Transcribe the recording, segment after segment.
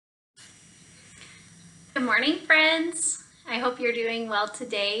Good morning, friends. I hope you're doing well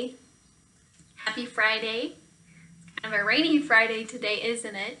today. Happy Friday. It's kind of a rainy Friday today,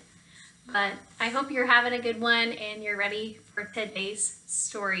 isn't it? But I hope you're having a good one and you're ready for today's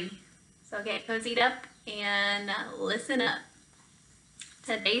story. So get cozied up and listen up.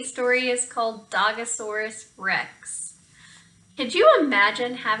 Today's story is called Dogosaurus Rex. Could you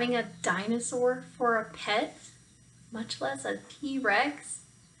imagine having a dinosaur for a pet, much less a T-Rex?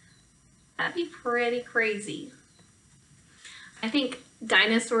 That'd be pretty crazy. I think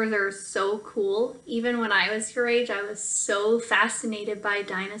dinosaurs are so cool. Even when I was your age, I was so fascinated by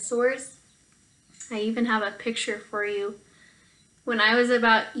dinosaurs. I even have a picture for you. When I was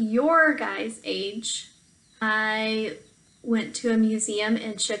about your guys' age, I went to a museum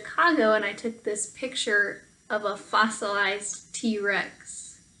in Chicago and I took this picture of a fossilized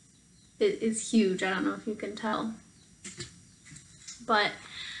T-Rex. It is huge. I don't know if you can tell. But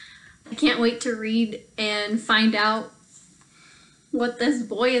I can't wait to read and find out what this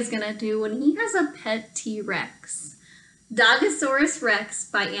boy is going to do when he has a pet T-Rex. Dogosaurus Rex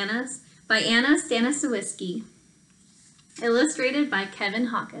by Anna Staniszewski. Illustrated by Kevin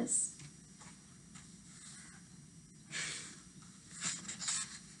Hawkes.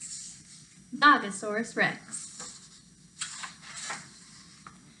 Dogosaurus Rex.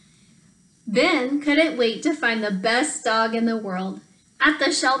 Ben couldn't wait to find the best dog in the world. At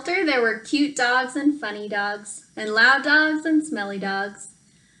the shelter, there were cute dogs and funny dogs, and loud dogs and smelly dogs.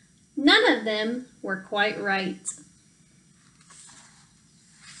 None of them were quite right.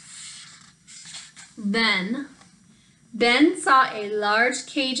 Then, Ben saw a large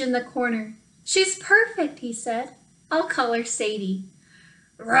cage in the corner. "She's perfect," he said. "I'll call her Sadie."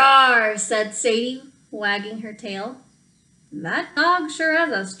 "Roar," said Sadie, wagging her tail. "That dog sure has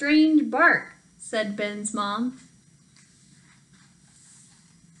a strange bark," said Ben's mom.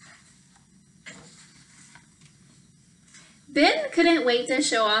 Ben couldn't wait to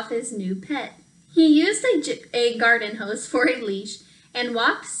show off his new pet. He used a garden hose for a leash and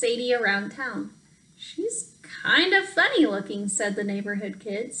walked Sadie around town. "She's kind of funny looking," said the neighborhood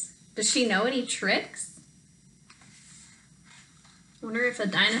kids. "Does she know any tricks?" I wonder if a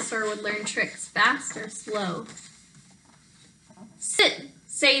dinosaur would learn tricks fast or slow. "Sit,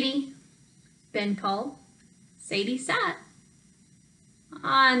 Sadie," Ben called. Sadie sat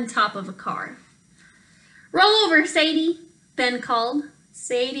on top of a car. "Roll over, Sadie," Ben called.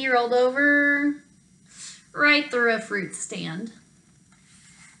 Sadie rolled over right through a fruit stand.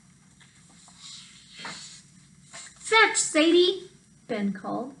 "Fetch, Sadie," Ben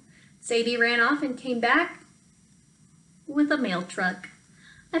called. Sadie ran off and came back with a mail truck.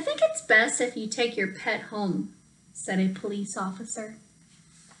 "I think it's best if you take your pet home," said a police officer.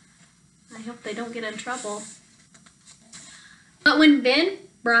 I hope they don't get in trouble. But when Ben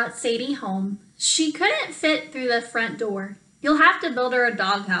brought Sadie home, she couldn't fit through the front door. "You'll have to build her a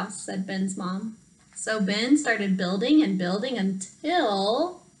doghouse," said Ben's mom. So Ben started building and building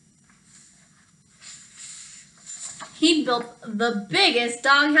until he built the biggest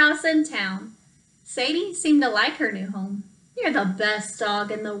doghouse in town. Sadie seemed to like her new home. "You're the best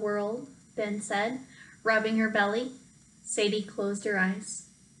dog in the world," Ben said, rubbing her belly. Sadie closed her eyes.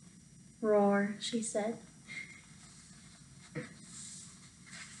 "Roar," she said.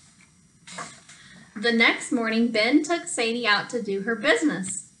 The next morning, Ben took Sadie out to do her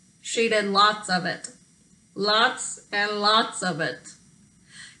business. She did lots of it. Lots and lots of it.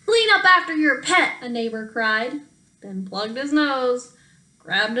 "Clean up after your pet," a neighbor cried. Ben plugged his nose,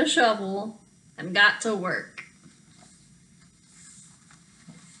 grabbed a shovel, and got to work.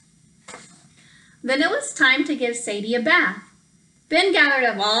 Then it was time to give Sadie a bath. Ben gathered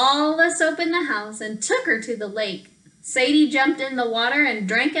up all the soap in the house and took her to the lake. Sadie jumped in the water and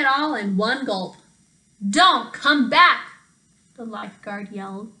drank it all in one gulp. "Don't come back," the lifeguard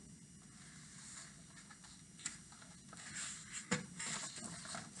yelled.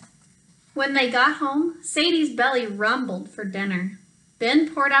 When they got home, Sadie's belly rumbled for dinner.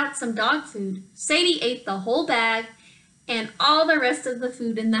 Ben poured out some dog food. Sadie ate the whole bag and all the rest of the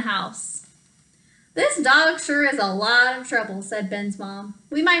food in the house. "This dog sure is a lot of trouble," said Ben's mom.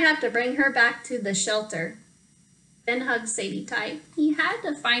 "We might have to bring her back to the shelter." Ben hugged Sadie tight. He had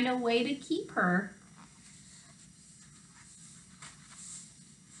to find a way to keep her.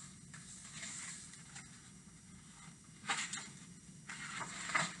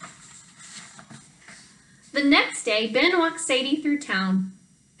 The next day, Ben walked Sadie through town.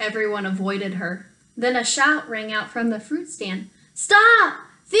 Everyone avoided her. Then a shout rang out from the fruit stand. "Stop!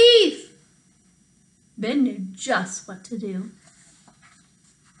 Thief!" Ben knew just what to do.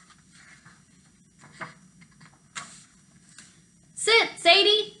 "Sit,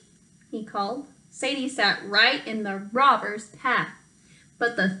 Sadie," he called. Sadie sat right in the robber's path,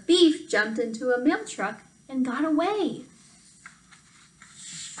 but the thief jumped into a mail truck and got away.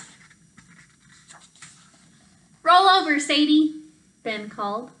 "Roll over, Sadie," Ben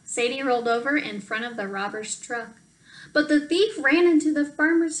called. Sadie rolled over in front of the robber's truck, but the thief ran into the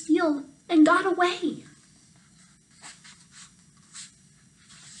farmer's field and got away.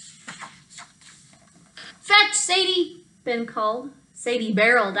 "Fetch, Sadie," Ben called. Sadie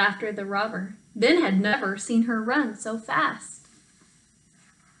barreled after the robber. Ben had never seen her run so fast.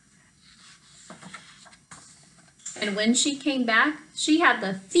 And when she came back, she had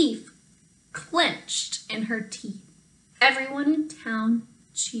the thief clenched in her teeth. Everyone in town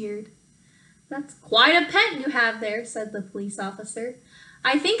cheered. "That's quite a pet you have there," said the police officer.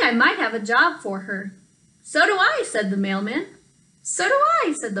 "I think I might have a job for her." "So do I," said the mailman. "So do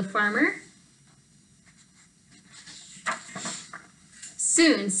I," said the farmer.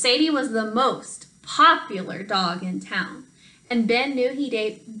 Soon, Sadie was the most popular dog in town, and Ben knew he'd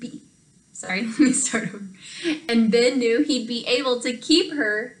be able to keep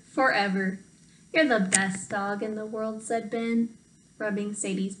her forever. "You're the best dog in the world," said Ben, rubbing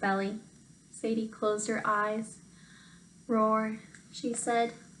Sadie's belly. Sadie closed her eyes. "Roar," she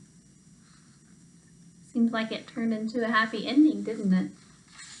said. Seems like it turned into a happy ending, didn't it?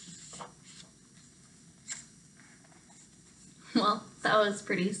 Well, that was a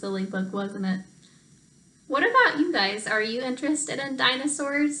pretty silly book, wasn't it? What about you guys? Are you interested in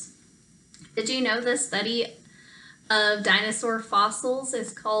dinosaurs? Did you know the study of dinosaur fossils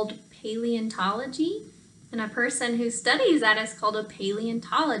is called paleontology? And a person who studies that is called a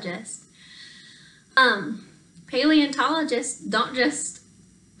paleontologist. Paleontologists don't just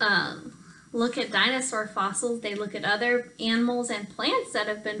look at dinosaur fossils, they look at other animals and plants that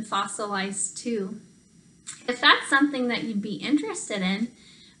have been fossilized too. If that's something that you'd be interested in,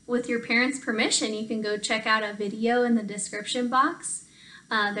 with your parents' permission, you can go check out a video in the description box.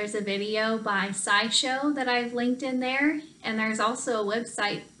 There's a video by SciShow that I've linked in there, and there's also a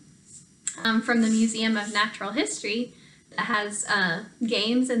website from the Museum of Natural History that has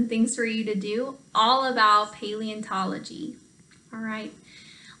games and things for you to do all about paleontology. All right.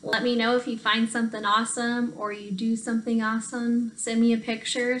 Let me know if you find something awesome or you do something awesome. Send me a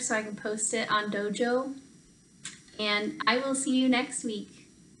picture so I can post it on Dojo. And I will see you next week.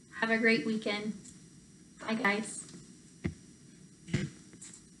 Have a great weekend. Bye, guys.